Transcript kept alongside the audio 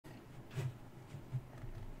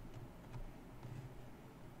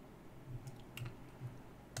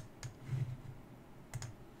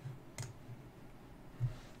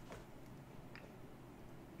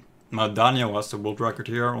Daniel has the world record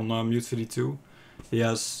here on Mute 52. He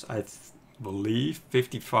has, I believe,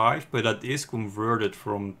 55, but that is converted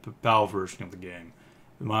from the PAL version of the game.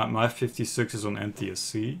 My 56 is on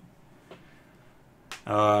NTSC.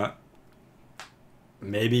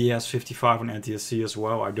 Maybe he has 55 on NTSC as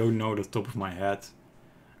well. I don't know the top of my head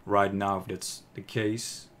right now if that's the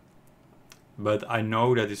case. But I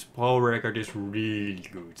know that his PAL record is really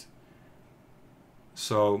good.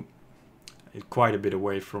 So it's quite a bit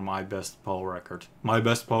away from my best PAL record. My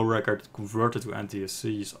best PAL record converted to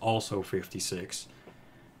NTSC is also 56.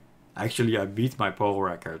 Actually, I beat my PAL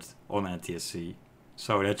record on NTSC.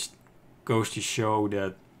 So that goes to show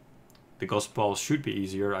that because PAL should be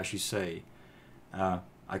easier, as you say,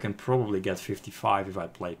 I can probably get 55 if I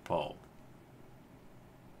played PAL.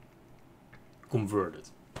 Converted.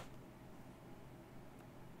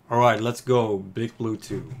 Alright, let's go. Big Blue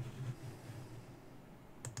 2.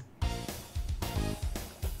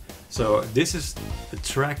 So this is a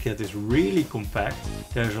track that is really compact.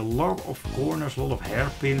 There's a lot of corners, a lot of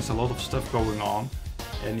hairpins, a lot of stuff going on.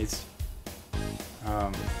 And it's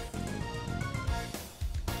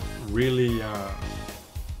really a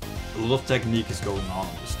lot of technique is going on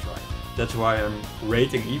this track. That's why I'm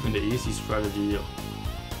rating even the easy strategy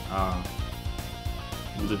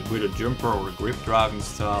with a jumper or a grip driving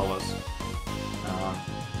style as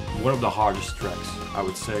one of the hardest tracks, I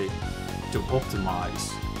would say, to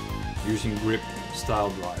optimize using grip style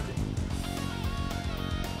driving.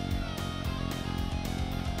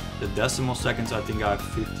 The decimal seconds, I think I have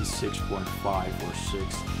 56.5 or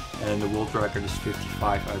 6, and the world record is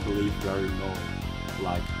 55, I believe, very low,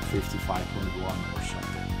 like 55.1 or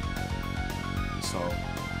something. So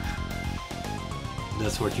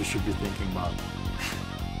that's what you should be thinking about.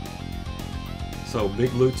 So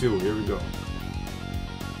Big Blue 2, here we go.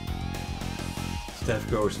 Steph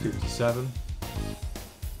goes 57.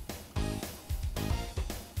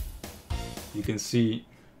 You can see,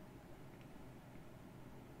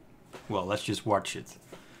 well, let's just watch it.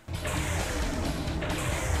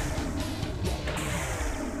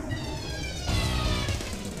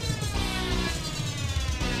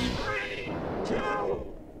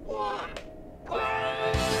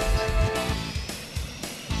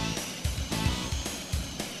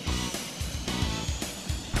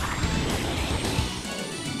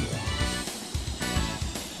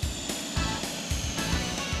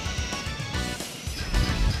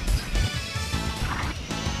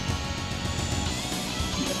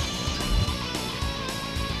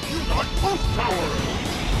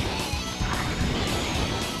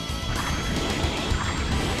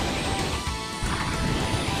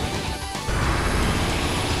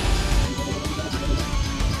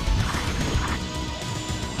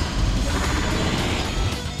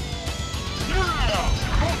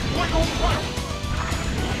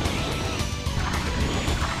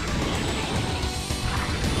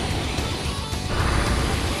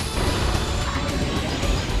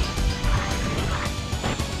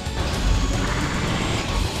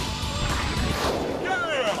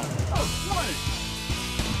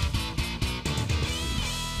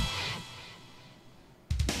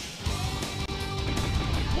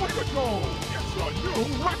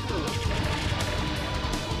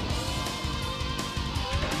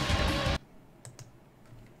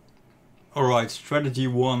 Alright, strategy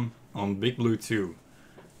 1 on Big Blue 2.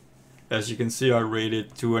 As you can see, I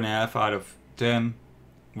rated 2.5 out of 10,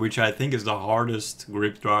 which I think is the hardest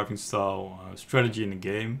grip driving style strategy in the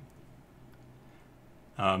game.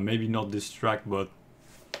 Maybe not this track, but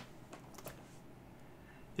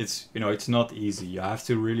it's, you know, it's not easy. You have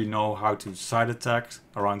to really know how to side attack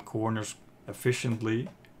around corners efficiently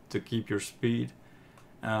to keep your speed.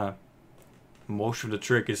 Most of the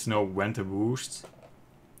trick is know when to boost,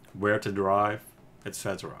 where to drive,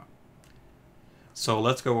 etc. So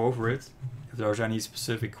let's go over it. If there's any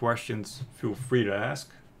specific questions, feel free to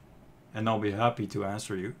ask, and I'll be happy to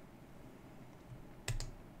answer you.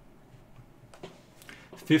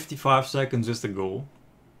 55 seconds is the goal,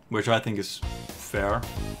 which I think is fair.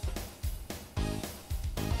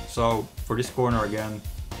 So for this corner again,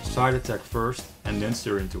 side attack first and then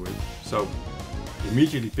steer into it. So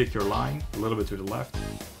immediately pick your line a little bit to the left,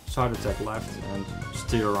 side attack left, and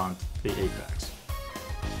steer around the apex.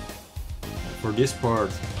 For this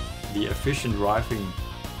part, the efficient driving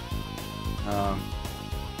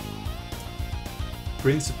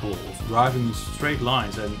principle of driving in straight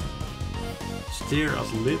lines and steer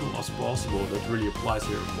as little as possible, that really applies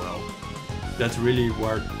here as well. That's really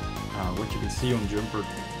where what you can see on jumper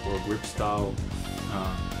or grip style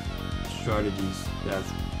strategies, that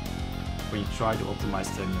when you try to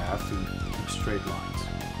optimize them, you have to keep straight lines.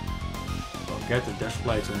 get the dash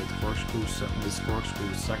plates on this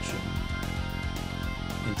corkscrew section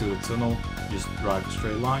into the tunnel, just drive a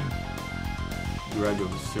straight line,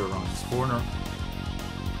 gradually steer around this corner.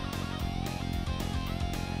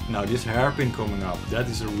 Now this hairpin coming up, that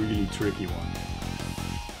is a really tricky one.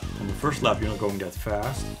 On the first lap you're not going that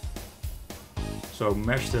fast, so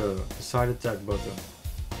mash the side attack button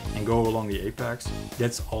and go along the apex.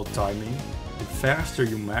 That's all timing. The faster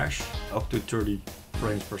you mash, up to 30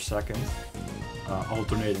 frames per second,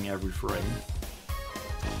 alternating every frame,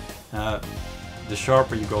 the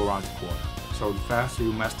sharper you go around the corner. So the faster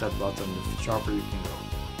you mash that button, the sharper you can go.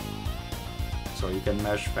 So you can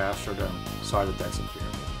mash faster than side attacks up here.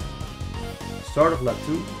 Start of lap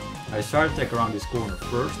 2, I side attack around this corner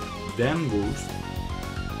first, then boost.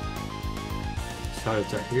 Side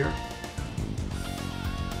attack here,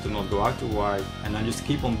 to not go out too wide, and then just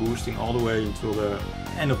keep on boosting all the way until the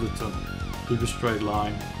end of the tunnel. Keep a straight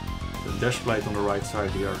line, the dash plate on the right side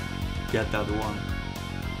here, get that one.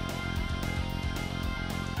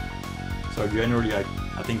 So generally I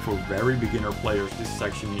think for very beginner players this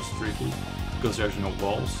section is tricky, because there's no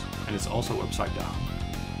walls and it's also upside down.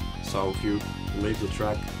 So if you leave the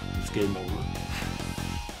track, it's game over.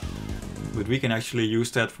 But we can actually use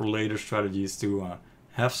that for later strategies to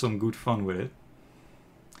have some good fun with it.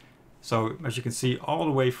 So as you can see, all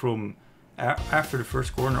the way from after the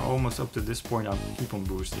first corner almost up to this point, I keep on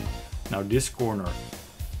boosting. Now this corner,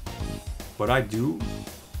 what I do,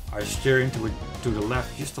 I steer into it to the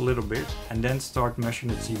left just a little bit and then start mashing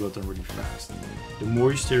the T button really fast. The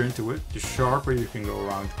more you steer into it, the sharper you can go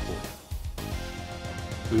around the corner.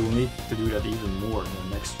 We will need to do that even more in the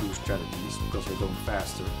next few strategies because we're going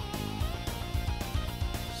faster.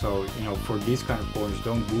 So, you know, for these kind of corners,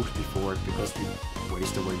 don't boost before it because you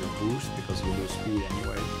waste away your boost because you lose speed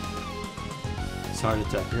anyway. Side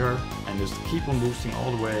attack here, and just keep on boosting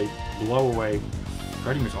all the way, blow away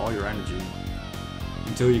pretty much all your energy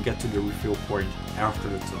until you get to the refill point after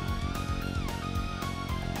the tunnel.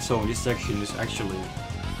 So in this section is actually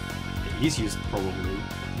the easiest probably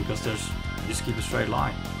because there's just keep a straight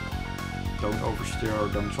line. Don't oversteer,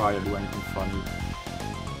 don't try to do anything funny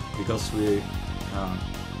because we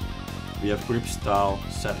have grip style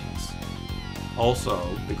settings.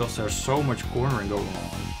 Also, because there's so much cornering going on,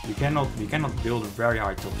 we cannot build a very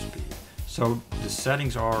high top speed. So the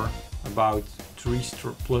settings are about 3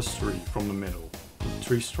 plus 3 from the middle,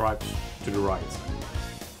 3 stripes to the right.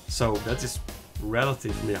 So that is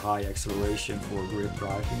relatively high acceleration for grip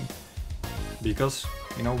driving because,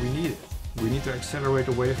 you know, we need it. We need to accelerate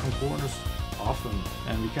away from corners often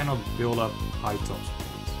and we cannot build up high top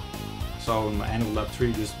speeds. So in the end of lap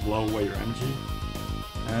 3, just blow away your energy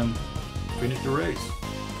and finish the race.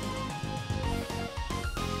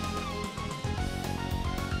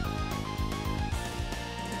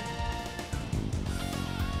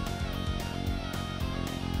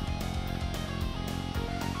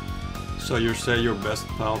 So you say your best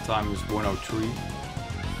pal time is 103.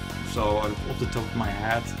 So off the top of my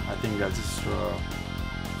head, I think that is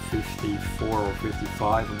 54 or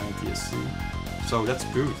 55 on NTSC. So that's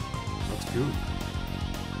good. That's good.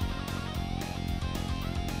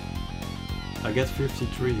 I get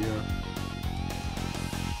 53 here.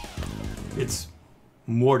 It's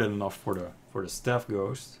more than enough for the Staff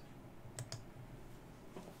Ghost.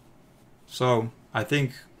 So I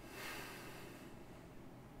think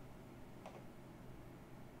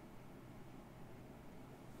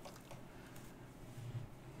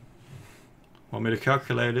want me to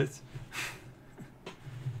calculate it?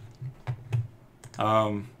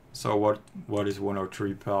 So what is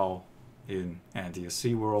 103 PAL in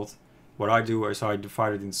NTSC world? What I do is I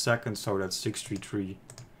divide it in seconds, so that's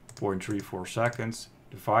 633.34 seconds,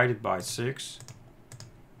 divided by 6,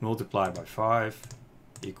 multiplied by 5,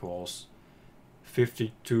 equals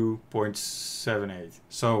 52.78.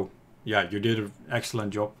 So yeah, you did an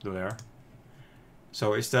excellent job there.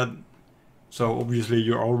 So is that, so obviously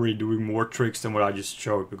you're already doing more tricks than what I just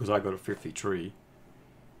showed because I got a 53.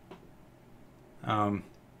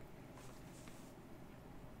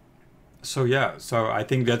 So yeah, so I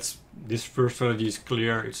think that's, this first strategy is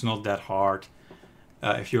clear. It's not that hard.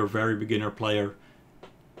 If you're a very beginner player,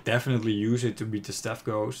 definitely use it to beat the Staff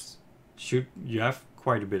Ghost. You have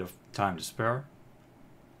quite a bit of time to spare.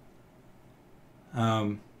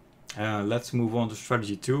 Let's move on to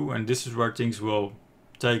strategy 2, and this is where things will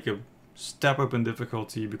take a step up in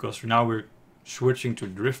difficulty because now we're switching to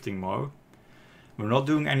drifting mode. We're not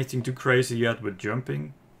doing anything too crazy yet with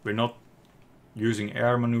jumping. We're not using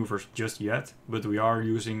air maneuvers just yet, but we are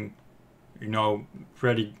using, you know,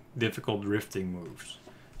 pretty difficult drifting moves.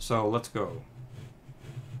 So let's go.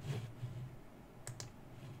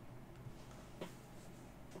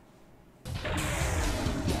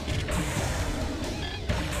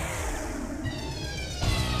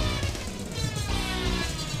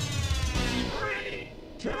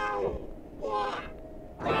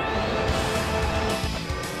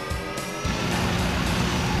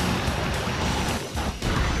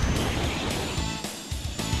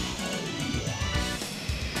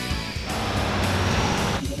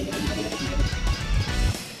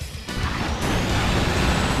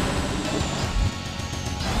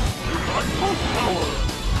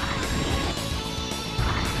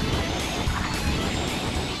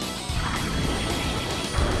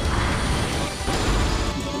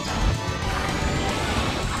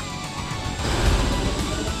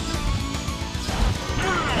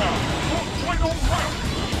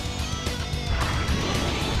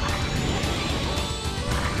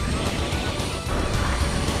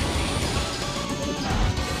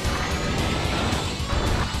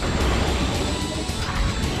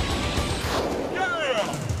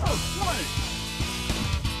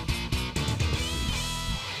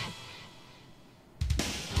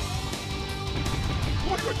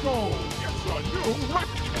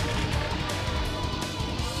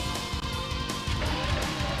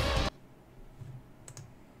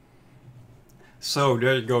 So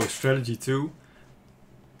there you go, strategy 2.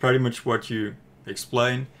 Pretty much what you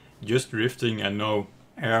explained, just drifting and no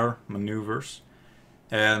air maneuvers.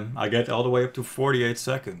 And I get all the way up to 48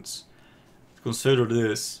 seconds. Consider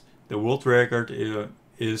this, the world record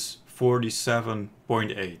is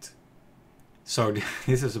 47.8. So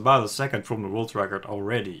this is about a second from the world record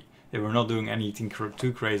already. And we're not doing anything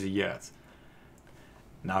too crazy yet.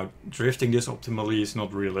 Now, drifting this optimally is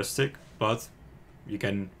not realistic, but you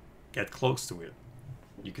can get close to it.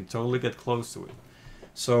 You can totally get close to it.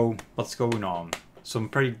 So, what's going on? Some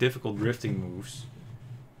pretty difficult drifting moves.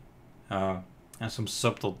 And some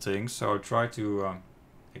subtle things, so I'll try to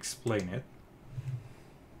explain it.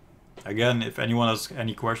 Again, if anyone has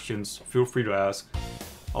any questions, feel free to ask.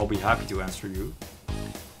 I'll be happy to answer you.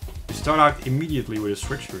 You start out immediately with a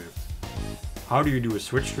switch drift. How do you do a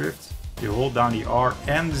switch drift? You hold down the R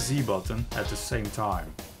and the Z button at the same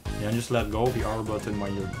time. Then just let go of the R button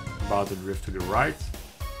when you're about to drift to the right.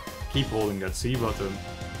 Keep holding that Z button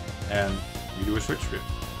and you do a switch drift.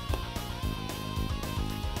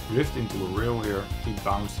 Drift into a rail here, keep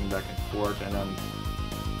bouncing back and forth, and then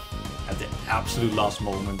at the absolute last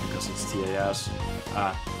moment, because it's TAS,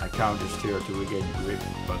 I counter steer to regain your grip,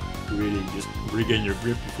 but really just regain your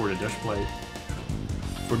grip before the dash plate.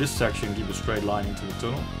 For this section, keep a straight line into the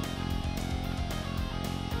tunnel.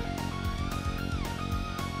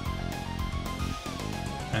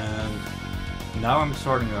 And now I'm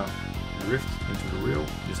starting a drift into the rail,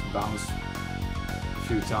 just bounce a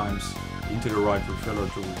few times into the right refiller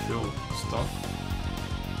to refill stuff.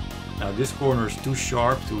 Now this corner is too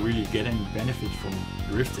sharp to really get any benefit from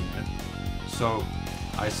drifting it, so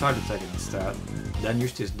I side attack it instead. Then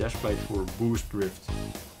use this dash plate for a boost drift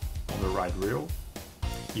on the right rail.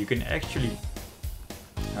 You can actually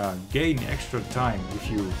gain extra time if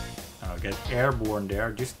you get airborne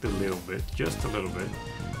there just a little bit.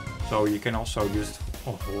 So you can also just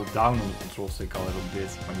hold down on the control stick a little bit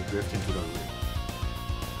when you drift into the rail.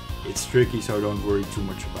 It's tricky, so don't worry too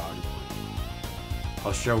much about it.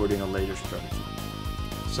 I'll show it in a later strategy.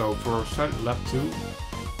 So for lap 2,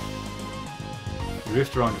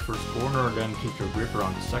 drift around the first corner, then keep your grip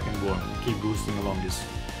around the second one. Keep boosting along this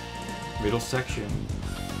middle section.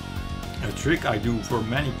 A trick I do for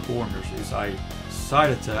many corners is I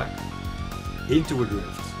side attack into a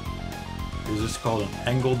drift. This is called an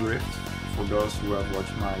angle drift for those who have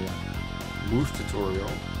watched my boost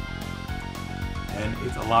tutorial. And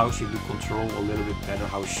it allows you to control a little bit better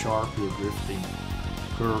how sharp your drifting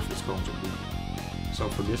curve is going to be. So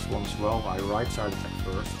for this one as well, I right side attack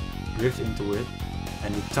first, drift into it,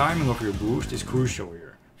 and the timing of your boost is crucial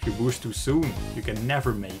here. If you boost too soon, you can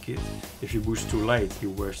never make it. If you boost too late,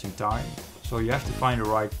 you're wasting time. So you have to find the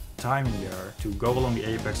right timing there to go along the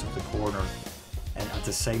apex of the corner and at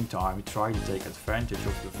the same time try to take advantage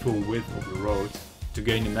of the full width of the road to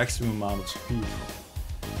gain the maximum amount of speed.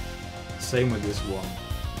 Same with this one.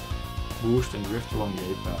 Boost and drift along the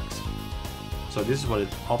apex. So this is what it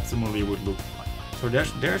optimally would look like. So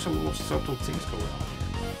there's a lot of subtle things going on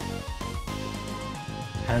here.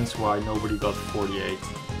 Hence why nobody got 48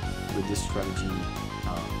 with this strategy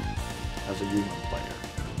as a human player.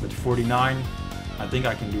 But 49, I think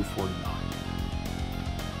I can do 49.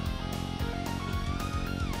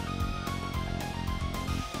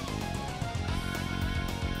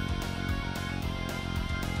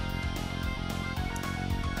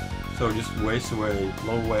 So just waste away,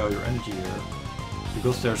 blow away all your energy here,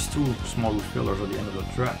 because there's two small refillers at the end of the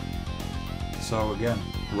track. So again,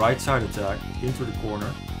 right side attack into the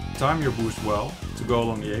corner, time your boost well to go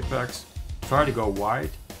along the apex, try to go wide,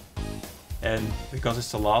 and because it's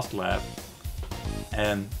the last lap,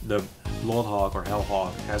 and the Bloodhawk or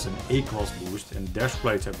Hellhawk has an A-class boost and dash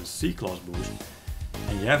plates have a C-class boost,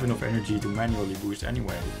 and you have enough energy to manually boost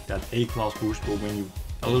anyway, that A-class boost will win you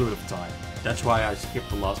a little bit of time. That's why I skipped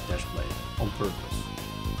the last dash plate on purpose.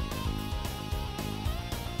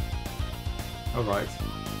 Alright.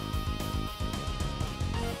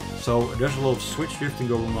 So there's a lot of switch drifting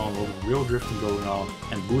going on, a lot of wheel drifting going on,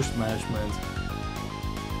 and boost management.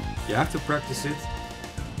 You have to practice it,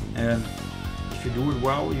 and if you do it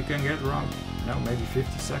well, you can get around, maybe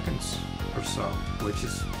 50 seconds or so, which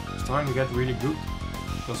is starting to get really good,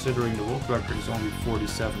 considering the world record is only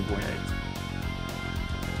 47.8.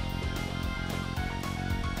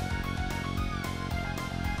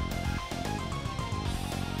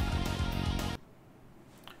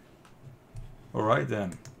 Alright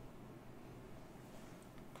then.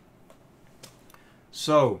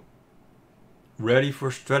 So, ready for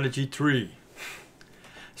strategy 3.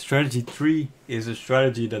 Strategy 3 is a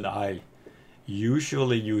strategy that I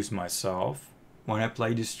usually use myself when I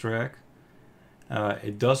play this track.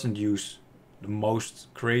 It doesn't use the most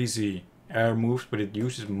crazy air moves, but it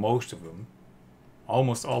uses most of them.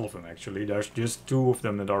 Almost all of them actually. There's just 2 of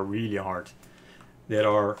them that are really hard, that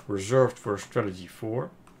are reserved for strategy 4.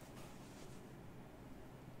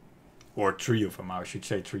 Or 3 of them, I should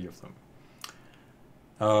say 3 of them.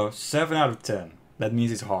 7 out of 10. That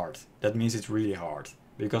means it's hard. That means it's really hard.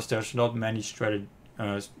 Because there's not many strategies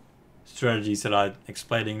that I'm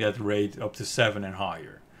explaining that rate up to 7 and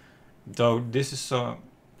higher. Though this is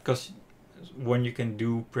because when you can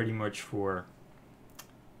do pretty much for...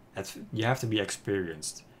 You have to be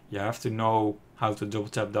experienced. You have to know how to double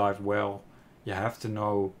tap dive well. You have to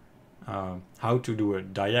know how to do a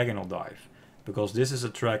diagonal dive. Because this is a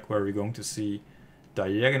track where we're going to see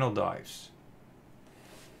diagonal dives.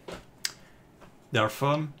 They're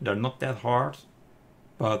fun, they're not that hard,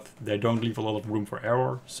 but they don't leave a lot of room for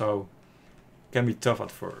error, so it can be tough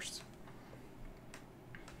at first.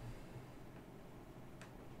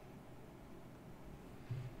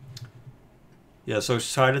 Yeah, so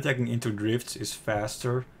side attacking into drifts is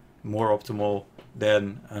faster, more optimal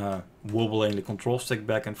than wobbling the control stick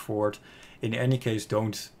back and forth. In any case,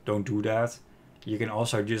 don't do that. You can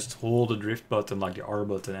also just hold the drift button like the R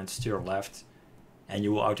button and steer left, and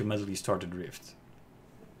you will automatically start the drift.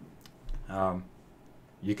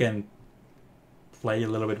 You can play a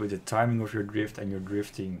little bit with the timing of your drift and your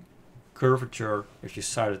drifting curvature if you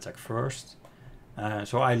side attack first.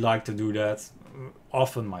 So I like to do that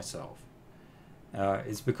often myself.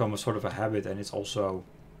 It's become a sort of a habit, and it's also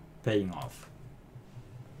paying off.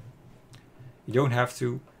 You don't have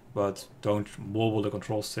to, but don't wobble the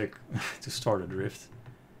control stick to start a drift.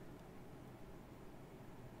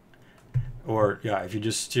 Or yeah, if you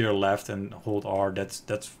just steer left and hold R,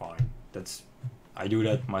 that's fine. I do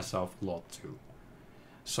that myself a lot too.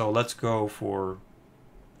 So let's go for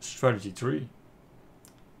strategy 3.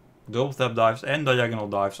 Double tap dives and diagonal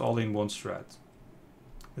dives all in one strat.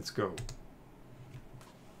 Let's go.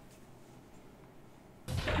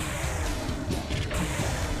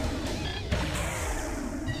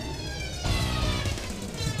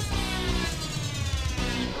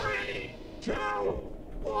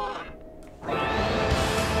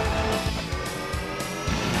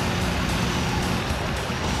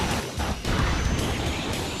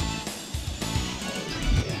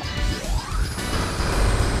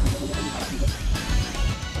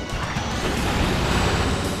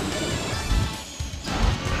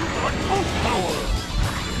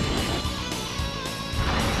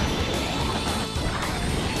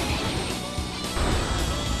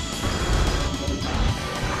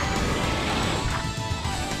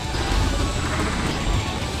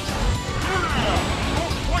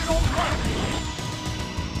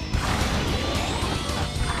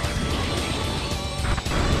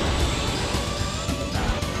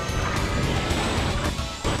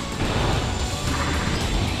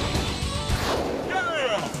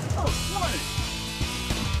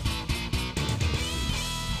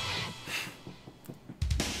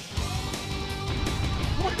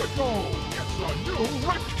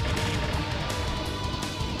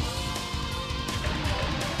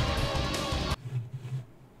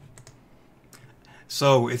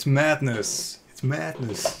 So it's madness. It's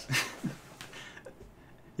madness.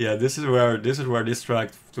 Yeah, this is where this track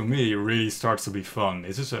to me really starts to be fun.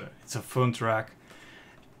 It's a fun track.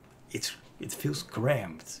 It feels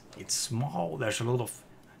cramped. It's small. There's a lot of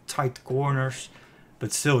tight corners,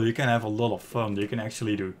 but still you can have a lot of fun. You can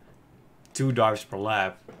actually do 2 dives per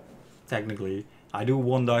lap. Technically, I do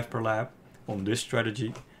 1 dive per lap on this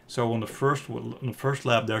strategy. So on the first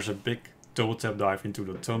lap, there's a big double tap dive into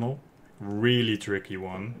the tunnel. Really tricky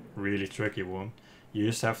one. Really tricky one. You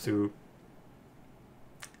just have to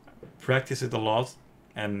practice it a lot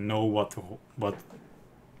and know what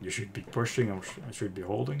you should be pushing or should be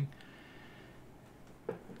holding.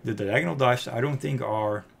 The diagonal dives I don't think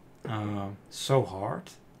are so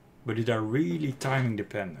hard, but they are really timing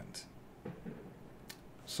dependent.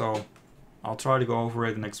 So I'll try to go over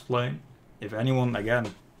it and explain. If anyone,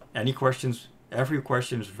 again, any questions, every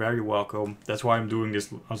question is very welcome. That's why I'm doing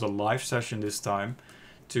this as a live session this time,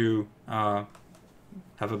 to have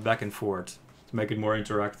a back and forth, to make it more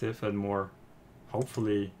interactive and more,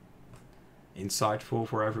 hopefully, insightful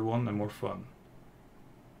for everyone and more fun.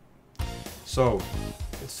 So,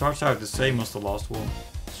 it starts out the same as the last one.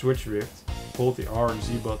 Switch drift, hold the R and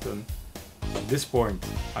Z button. At this point,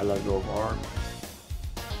 I let go of R.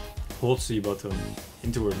 Hold C button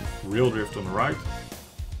into a real drift on the right.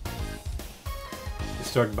 You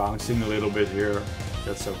start bouncing a little bit here,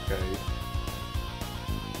 that's okay.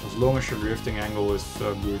 As long as your drifting angle is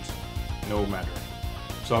good, no matter.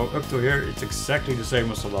 So up to here, it's exactly the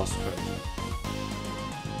same as the last phase.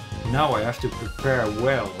 Now I have to prepare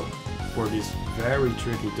well for this very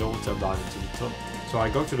tricky double tap dive into the tunnel. So I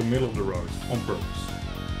go to the middle of the road on purpose.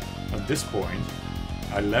 At this point,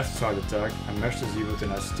 I left side attack, I mash the Z button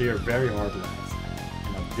and I steer very hard left.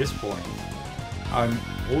 And at this point, I'm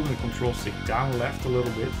holding the control stick down left a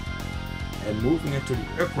little bit and moving it to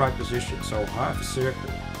the upright position, so half a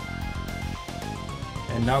circle.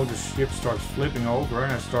 And now the ship starts flipping over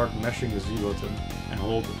and I start mashing the Z button and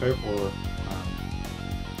hold up or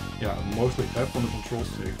mostly up on the control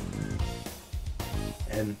stick.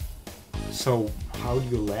 And so how do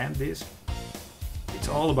you land this? It's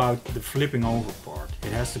all about the flipping over part.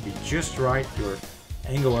 It has to be just right, your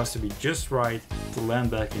angle has to be just right to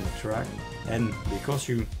land back in the track. And because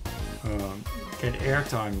you get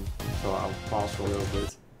airtime, so I'll pause for a little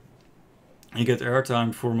bit. You get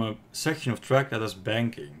airtime from a section of track that is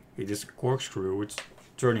banking. It is a corkscrew, it's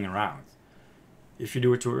turning around. If you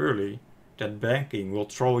do it too early, that banking will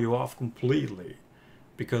throw you off completely,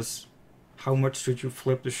 because how much should you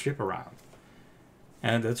flip the ship around?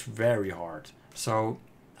 And that's very hard. So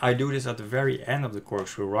I do this at the very end of the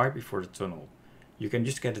corkscrew, right before the tunnel. You can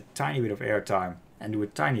just get a tiny bit of airtime and do a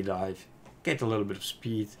tiny dive, get a little bit of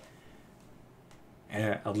speed,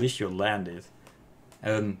 at least you'll land it.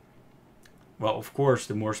 And well, of course,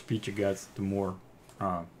 the more speed you get, the more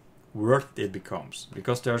worth it becomes,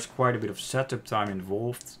 because there's quite a bit of setup time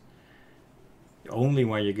involved. Only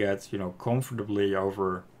when you get, comfortably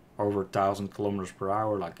over 1,000 kilometers per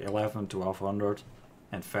hour, like 11 to 1200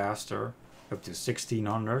 and faster, up to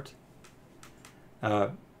 1600,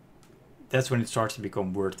 that's when it starts to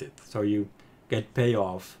become worth it. So you get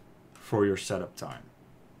payoff for your setup time.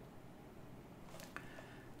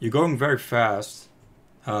 You're going very fast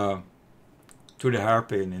to the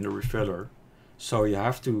hairpin in the refiller, so you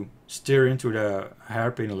have to steer into the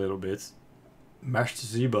hairpin a little bit, mash the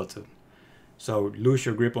Z button, so lose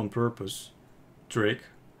your grip on purpose trick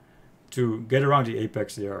to get around the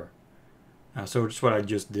apex there. So that's what I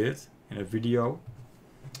just did in a video.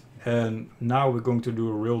 And now we're going to do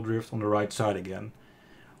a real drift on the right side again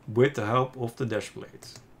with the help of the dash blade.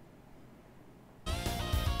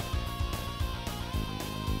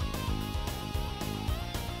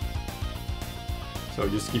 So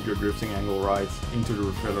just keep your drifting angle right into the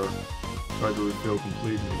refiller. Try to refill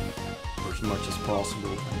completely, or as much as possible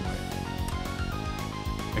anyway.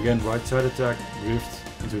 Again, right side attack,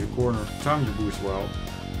 drift into the corner, time your boost well.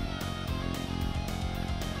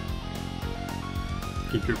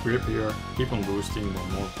 Keep your grip here, keep on boosting,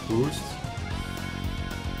 one more boost.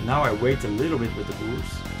 Now I wait a little bit with the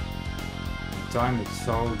boost. And time it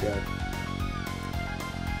so that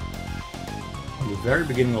on the very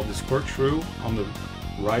beginning of this corkscrew, on the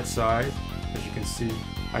right side, as you can see,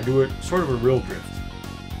 I do it sort of a real drift.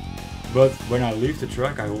 But when I leave the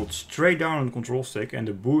track, I hold straight down on the control stick and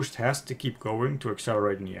the boost has to keep going to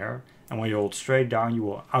accelerate in the air. And when you hold straight down, you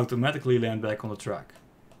will automatically land back on the track.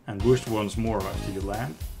 And boost once more after you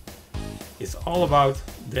land. It's all about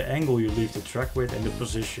the angle you leave the track with and the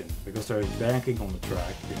position, because there is banking on the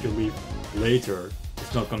track. If you leave later,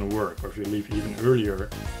 it's not going to work, or if you leave even earlier,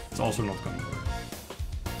 it's also not going to work.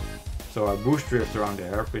 So I boost drift around the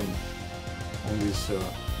hairpin on these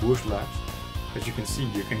boost laps. As you can see,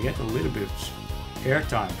 you can get a little bit of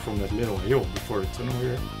airtime from that little hill before the tunnel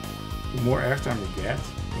here. The more airtime you get,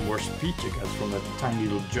 the more speed you get from that tiny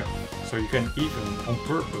little jump. So you can even, on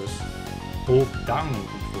purpose, hold down on the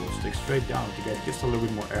control stick straight down to get just a little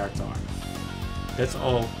bit more airtime. That's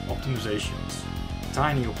all optimizations,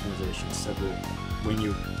 tiny optimizations that will win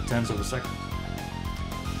you tenths of a second.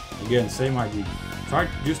 Again, same idea. Try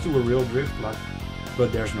to just do a real drift,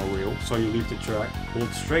 but there's no real, so you leave the track, hold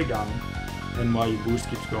straight down, and while your boost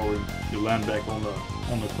keeps going, you land back on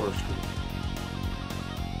the corkscrew.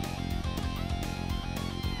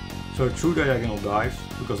 So a true diagonal dive,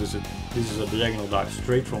 because this is a diagonal dive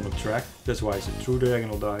straight from the track, that's why it's a true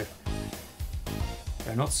diagonal dive.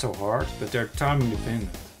 They're not so hard, but they're timing dependent.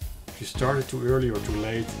 If you start it too early or too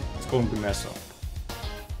late, it's going to mess up.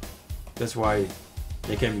 That's why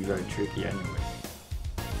they can be very tricky anyway.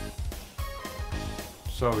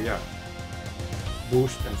 So yeah,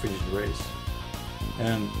 boost and finish the race.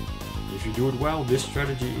 And if you do it well, this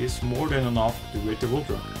strategy is more than enough to hit the world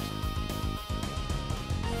record.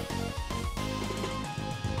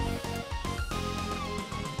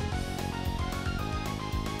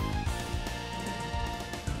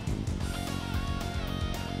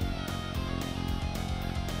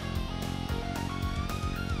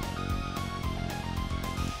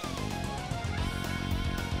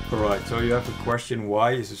 Alright, so you have a question,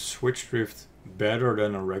 why is a switch drift better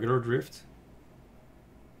than a regular drift?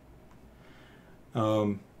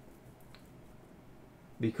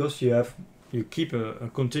 because you keep a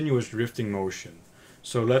continuous drifting motion.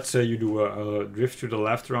 So let's say you do a drift to the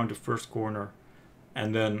left around the first corner,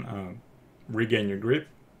 and then regain your grip,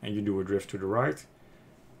 and you do a drift to the right.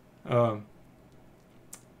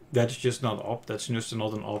 That's just not that's just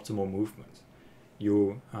not an optimal movement.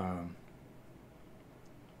 You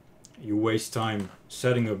waste time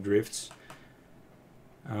setting up drifts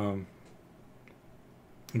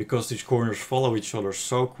because these corners follow each other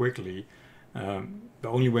so quickly. The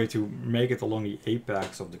only way to make it along the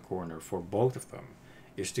apex of the corner for both of them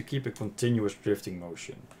is to keep a continuous drifting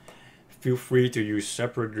motion. Feel free to use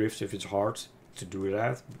separate drifts if it's hard to do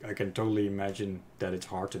that. I can totally imagine that it's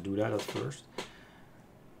hard to do that at first.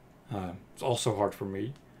 It's also hard for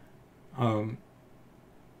me.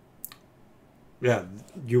 Yeah,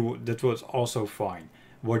 that was also fine.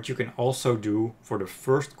 What you can also do for the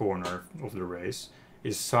first corner of the race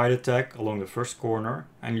is side attack along the first corner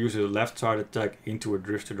and use a left side attack into a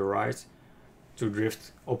drift to the right to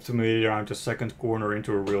drift optimally around the second corner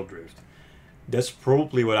into a real drift. That's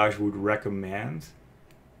probably what I would recommend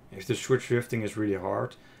if the switch drifting is really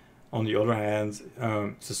hard. On the other hand,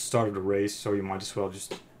 it's the start of the race, so you might as well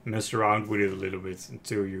just mess around with it a little bit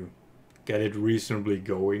until you get it reasonably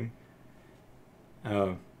going.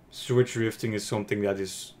 Switch drifting is something that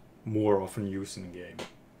is more often used in the game.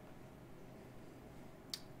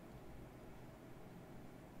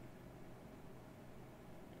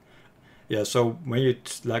 Yeah, so when you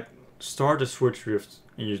start a switch drift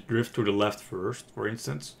and you drift to the left first, for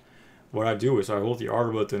instance, what I do is I hold the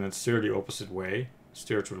R button and steer the opposite way,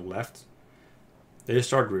 steer to the left. Then you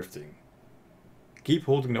start drifting. Keep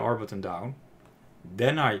holding the R button down.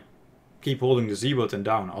 Then I keep holding the Z button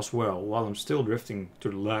down as well while I'm still drifting to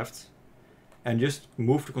the left. And just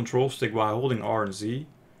move the control stick while holding R and Z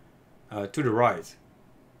to the right.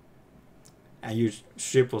 And your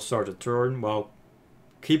ship will start to turn while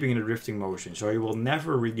keeping in the drifting motion. So you will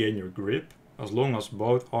never regain your grip as long as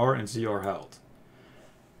both R and Z are held.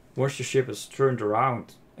 Once your ship is turned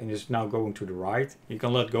around and is now going to the right, you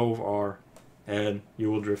can let go of R and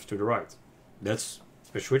you will drift to the right. That's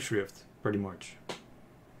a switch drift, pretty much.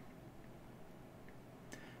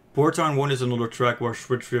 Port Town 1 is another track where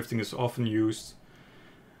switch drifting is often used,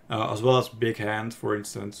 as well as Big Hand, for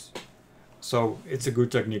instance. So it's a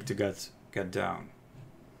good technique to get down.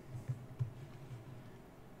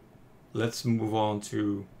 Let's move on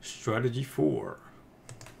to strategy 4.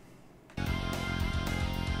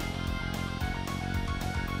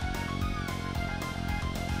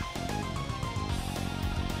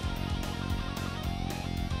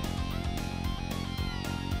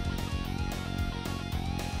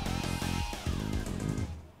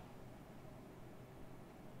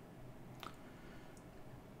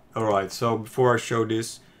 Alright, so before I show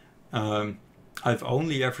this, I've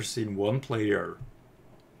only ever seen one player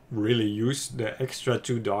really use the extra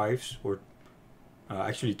 2 dives, or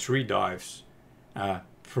actually 3 dives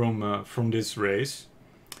from this race.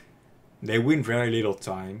 They win very little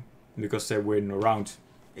time because they win around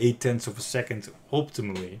 0.8 of a second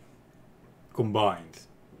optimally combined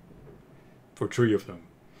for 3 of them.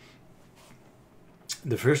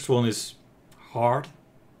 The first one is hard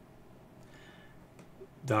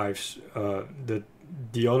dives.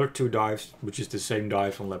 The other 2 dives, which is the same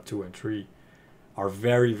dive on lap 2 and 3, are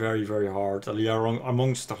very, very, very hard. They are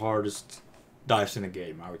amongst the hardest dives in the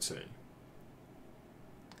game, I would say.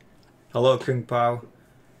 Hello Kung Pao.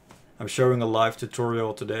 I'm showing a live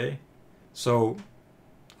tutorial today, so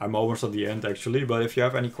I'm almost at the end actually, but if you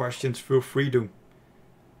have any questions, feel free to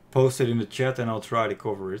post it in the chat and I'll try to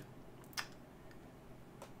cover it.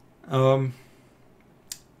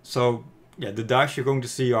 So yeah, the dives you're going to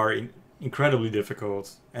see are incredibly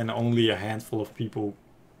difficult and only a handful of people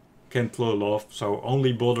can pull off, so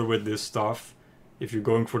only bother with this stuff if you're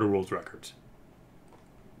going for the world record.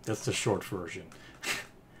 That's the short version.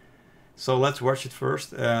 So let's watch it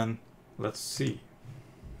first and let's see.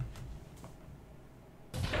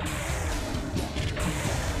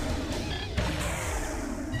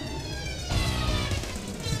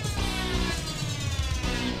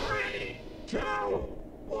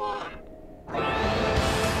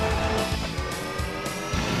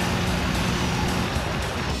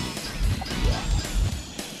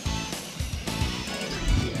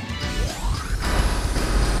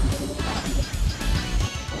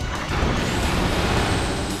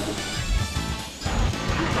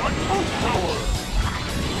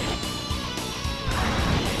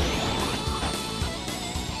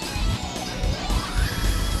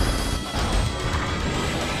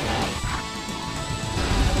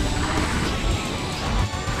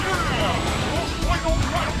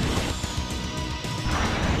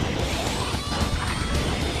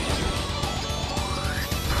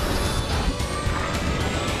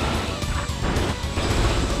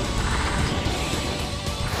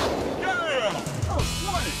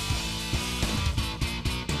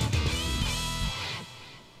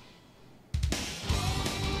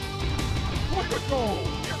 Oh,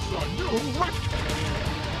 it's a new record!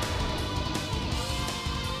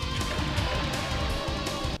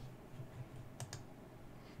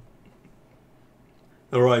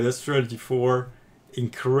 Alright, that's strategy 4.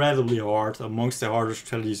 Incredibly hard, amongst the hardest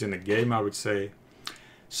strategies in the game, I would say.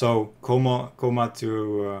 So, comma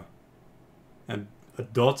to a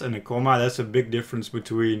dot and a comma, that's a big difference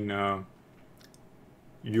between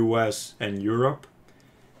US and Europe.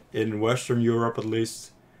 In Western Europe, at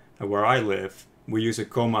least, where I live, we use a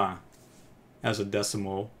comma as a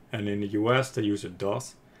decimal, and in the US they use a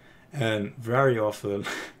dot. And very often,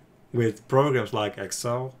 with programs like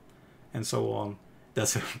Excel and so on,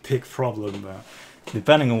 that's a big problem,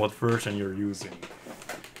 depending on what version you're using.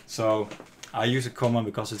 So I use a comma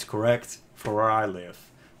because it's correct for where I live.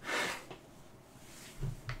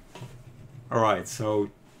 Alright, so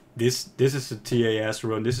this is the TAS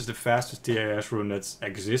run. This is the fastest TAS run that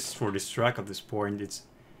exists for this track at this point. It's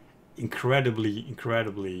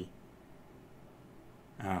incredibly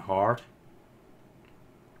hard.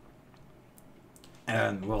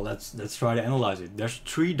 And well, let's try to analyze it. There's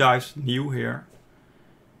 3 dives new here.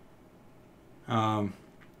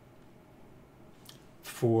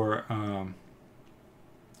 For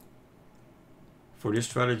this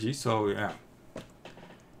strategy, so yeah,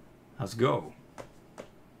 let's go.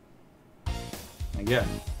 Again,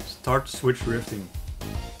 start switch drifting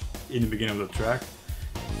in the beginning of the track.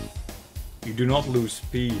 You do not lose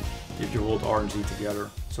speed if you hold R and Z together.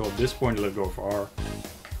 So at this point, let go of R.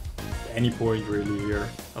 At any point really here,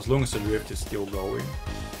 as long as the drift is still going,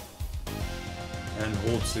 and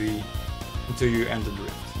hold Z until you end the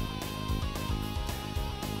drift.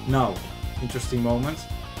 Now, interesting moment.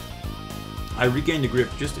 I regain the grip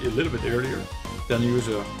just a little bit earlier, then use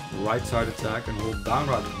a right side attack and hold down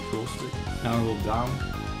right control stick. Now hold down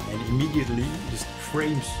and immediately, just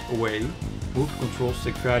frames away, move the control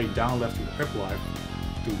stick very down left to up life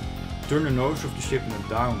to turn the nose of the ship in a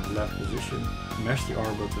down left position, mash the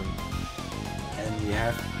R button, and we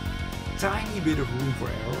have a tiny bit of room for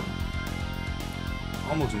error,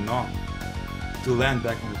 almost none, to land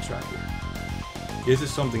back on the track here. This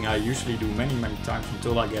is something I usually do many times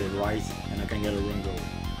until I get it right and I can get a run going.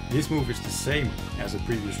 This move is the same as the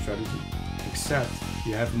previous strategy, except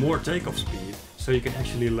you have more takeoff speed, so you can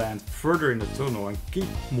actually land further in the tunnel and keep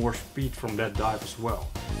more speed from that dive as well.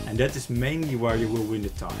 And that is mainly where you will win the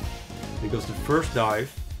time, because the first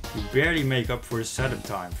dive you barely make up for the setup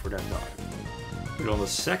time for that dive. But on the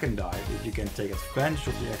second dive, if you can take advantage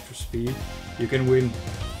of the extra speed, you can win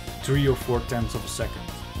 3 or 4 tenths of a second.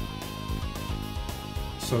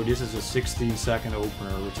 So this is a 16-second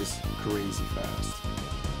opener, which is crazy fast.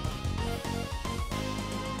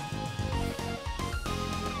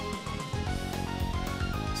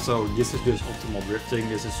 So this is just optimal drifting,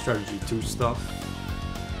 this is strategy 2 stuff.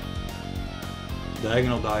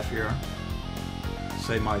 Diagonal dive here,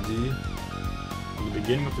 same idea. On the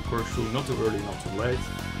beginning of the corkscrew, not too early, not too late.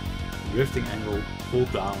 Drifting angle, hold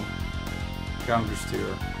down, counter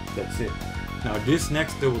steer, that's it. Now this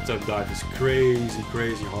next double tap dive is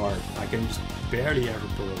crazy hard. I can just barely ever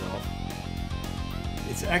pull it off.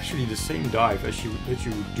 It's actually the same dive as you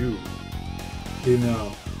would do in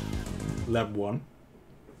lap 1,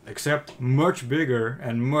 except much bigger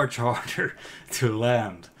and much harder to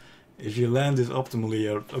land. If you land this optimally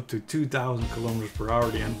at up to 2,000 kilometers per hour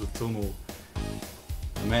at the end of the tunnel,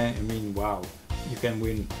 I mean wow, you can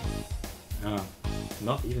win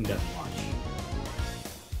not even that much.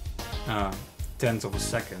 Tenths of a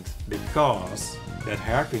second, because that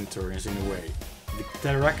hairpin turn is in the way. The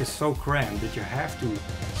track is so cramped that you have to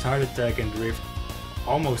side attack and drift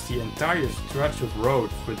almost the entire stretch of road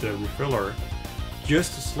with the refiller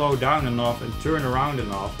just to slow down enough and turn around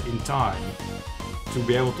enough in time to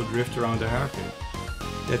be able to drift around the hairpin.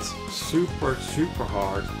 That's super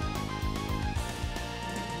hard.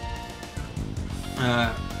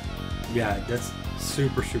 Yeah, that's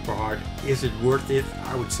super hard. Is it worth it?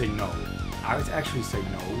 I would say no. I would actually say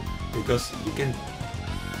no, because you can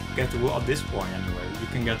get the world, at this point anyway, you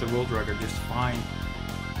can get the world record just fine,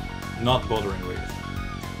 not bothering with it.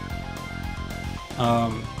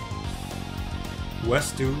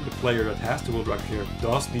 Wes2, the player that has the world record here,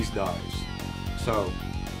 does these dives. So,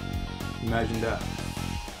 imagine that.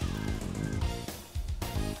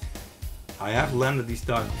 I have landed these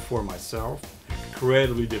dives before myself.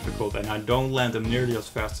 Incredibly difficult, and I don't land them nearly as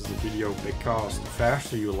fast as the video, because the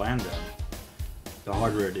faster you land them, the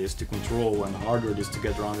harder it is to control and the harder it is to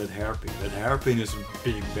get around that hairpin. That hairpin is a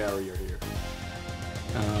big barrier here.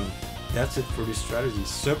 That's it for this strategy.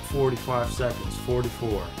 Sub 45 seconds,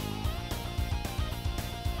 44.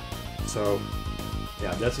 So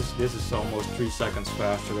Yeah, this is almost 3 seconds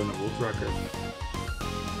faster than the world record.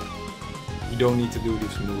 You don't need to do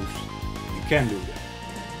these moves. You can do them.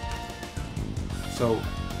 So,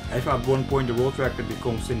 if at one point the world record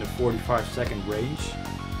becomes in the 45-second range,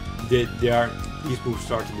 these moves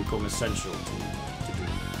start to become essential to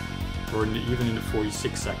do. Or even in the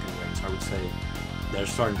 46-second range, I would say they're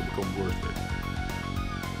starting to become worth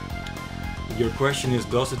it. Your question is,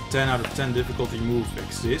 does a 10 out of 10 difficulty move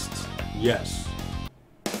exist? Yes.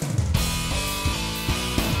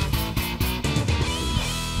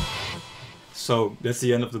 So that's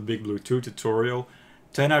the end of the Big Blue 2 tutorial.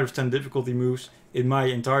 10 out of 10 difficulty moves. In my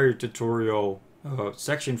entire tutorial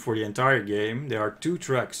section for the entire game, there are 2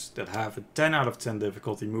 tracks that have a 10 out of 10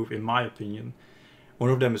 difficulty move in my opinion. One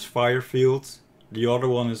of them is Firefield, the other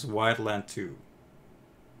one is Wildland 2.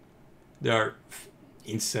 They are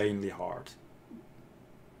insanely hard.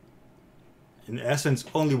 In essence,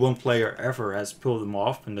 only one player ever has pulled them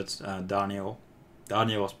off, and that's Daniel.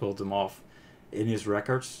 Daniel has pulled them off in his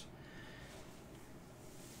records.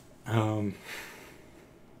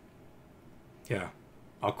 Yeah,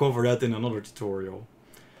 I'll cover that in another tutorial.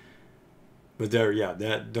 But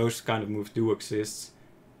those kind of moves do exist.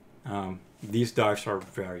 These dives are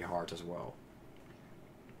very hard as well.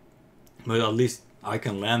 But at least I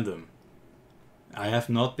can land them. I have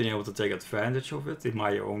not been able to take advantage of it in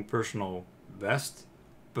my own personal best,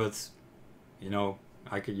 but you know,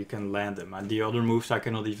 you can land them, and the other moves I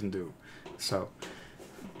cannot even do. So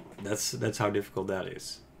that's how difficult that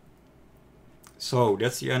is. So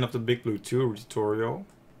that's the end of the Big Blue 2 tutorial.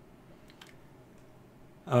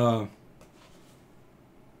 I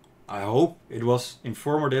hope it was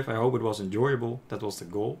informative, I hope it was enjoyable, that was the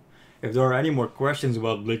goal. If there are any more questions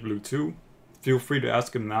about Big Blue 2, feel free to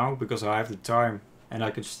ask them now, because I have the time and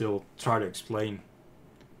I can still try to explain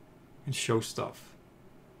and show stuff.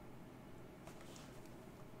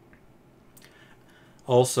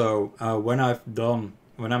 Also, when I'm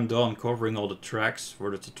done covering all the tracks for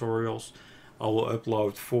the tutorials, I will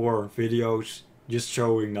upload 4 videos just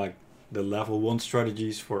showing like the level 1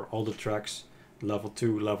 strategies for all the tracks, level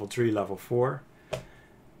 2, level 3, level 4.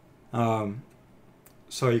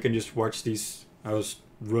 So you can just watch these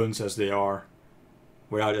runs as they are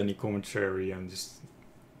without any commentary, and just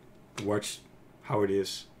watch how it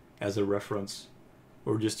is as a reference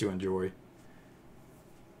or just to enjoy.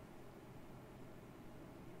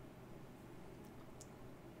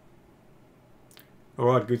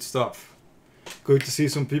 Alright, good stuff. Good to see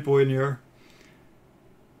some people in here.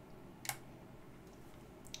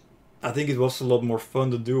 I think it was a lot more fun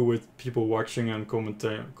to do with people watching and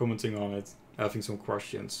commenting on it, having some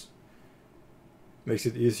questions. Makes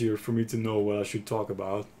it easier for me to know what I should talk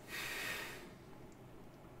about.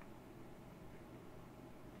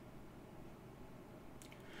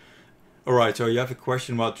 Alright, so you have a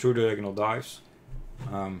question about true diagonal dives.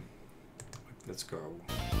 Let's go.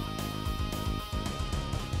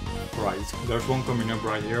 Right, there's one coming up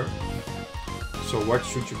right here. So what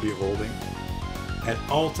should you be holding? At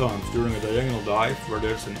all times during a diagonal dive, whether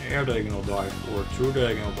it's an air diagonal dive or a true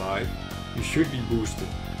diagonal dive, you should be boosted.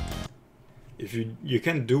 If you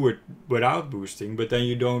can do it without boosting, but then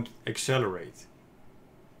you don't accelerate,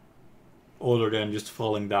 other than just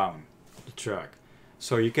falling down the track.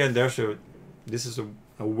 So you can, this is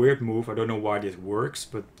a weird move. I don't know why this works,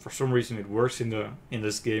 but for some reason it works in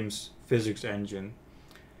this game's physics engine.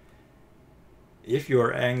 If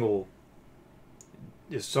your angle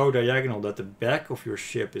is so diagonal that the back of your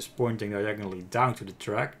ship is pointing diagonally down to the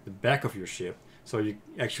track, the back of your ship, so you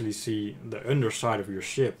actually see the underside of your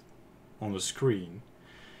ship on the screen.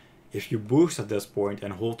 If you boost at this point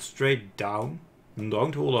and hold straight down, and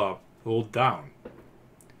don't hold up, hold down,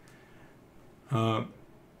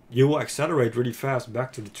 you will accelerate really fast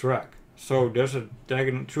back to the track. So there's a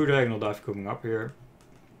true diagonal dive coming up here.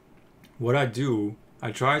 What I do,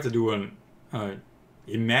 I try to do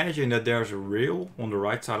imagine that there's a rail on the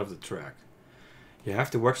right side of the track. You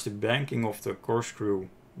have to watch the banking of the corkscrew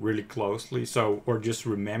really closely, or just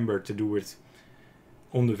remember to do it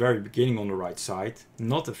on the very beginning on the right side.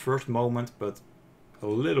 Not the first moment, but a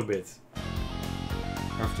little bit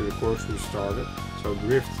after the corkscrew started. So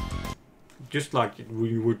drift, just like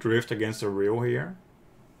we would drift against a rail here,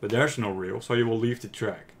 but there's no rail, so you will leave the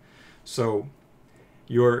track. So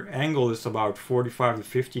your angle is about 45 to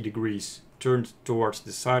 50 degrees turned towards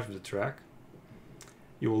the side of the track.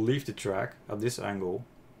 You will leave the track at this angle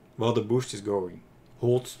while the boost is going.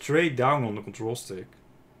 Hold straight down on the control stick,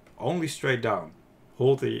 only straight down.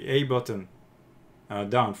 Hold the A button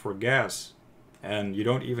down for gas, and you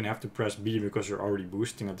don't even have to press B because you're already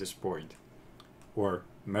boosting at this point, or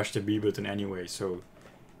mash the B button anyway, so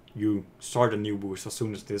you start a new boost as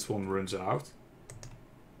soon as this one runs out.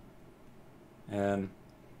 And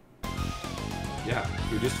yeah,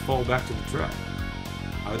 you just fall back to the track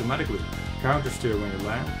automatically. Counter steer when you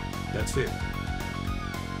land, that's it.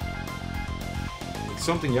 It's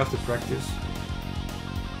something you have to practice.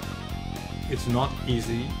 It's not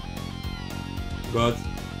easy, but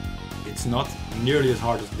it's not nearly as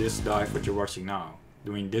hard as this dive what you're watching now. I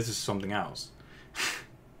mean, this is something else.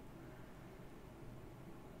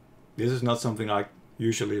 This is not something I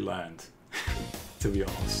usually land, to be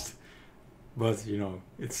honest. But, you know,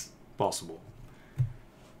 it's possible.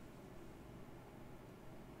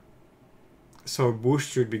 So boost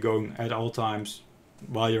should be going at all times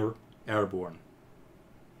while you're airborne.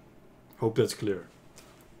 Hope that's clear.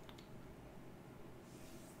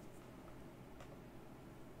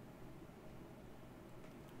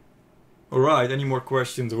 Alright, any more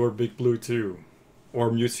questions or Big Blue 2?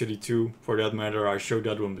 Or Mute City 2 for that matter, I showed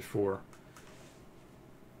that one before.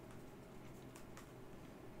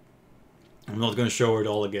 I'm not gonna show it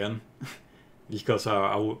all again because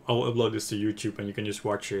I'll upload this to YouTube and you can just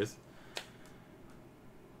watch it.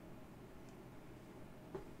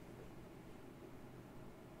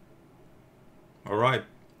 Alright,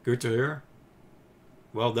 good to hear.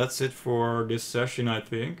 Well, that's it for this session, I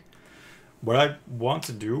think. What I want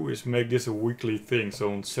to do is make this a weekly thing.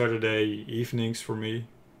 So on Saturday evenings for me,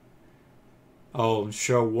 I'll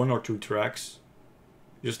show 1 or 2 tracks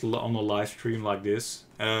just on a live stream like this.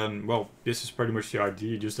 And well, this is pretty much the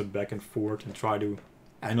idea, just a back and forth and try to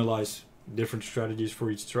analyze different strategies for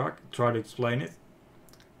each track, try to explain it.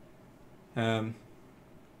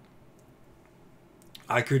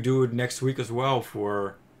 I could do it next week as well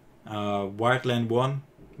for Wildland 1,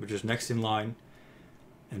 which is next in line,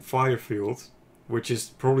 and Firefield, which is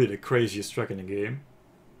probably the craziest track in the game.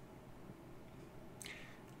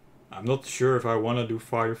 I'm not sure if I want to do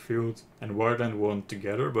Firefield and Wildland 1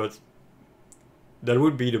 together, but that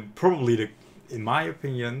would be in my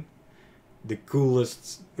opinion, the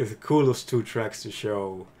coolest 2 tracks to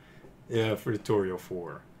show for Tutorial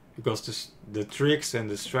 4. Because the tricks and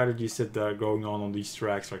the strategies that are going on these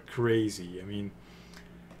tracks are crazy. I mean,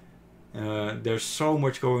 there's so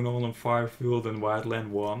much going on Firefield and Wildland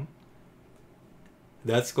 1.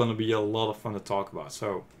 That's gonna be a lot of fun to talk about.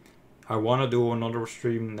 So I want to do another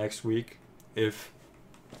stream next week if,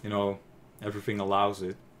 you know, everything allows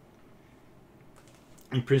it.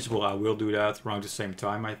 In principle, I will do that around the same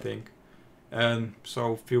time, I think. And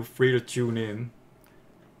so feel free to tune in.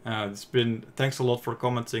 Thanks a lot for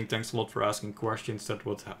commenting, thanks a lot for asking questions.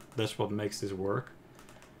 That's what makes this work.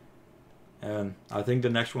 And I think the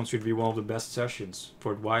next one should be one of the best sessions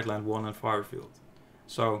for Wildland 1 and Firefield.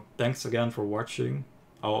 So thanks again for watching.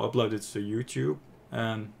 I'll upload it to YouTube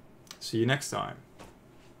and see you next time.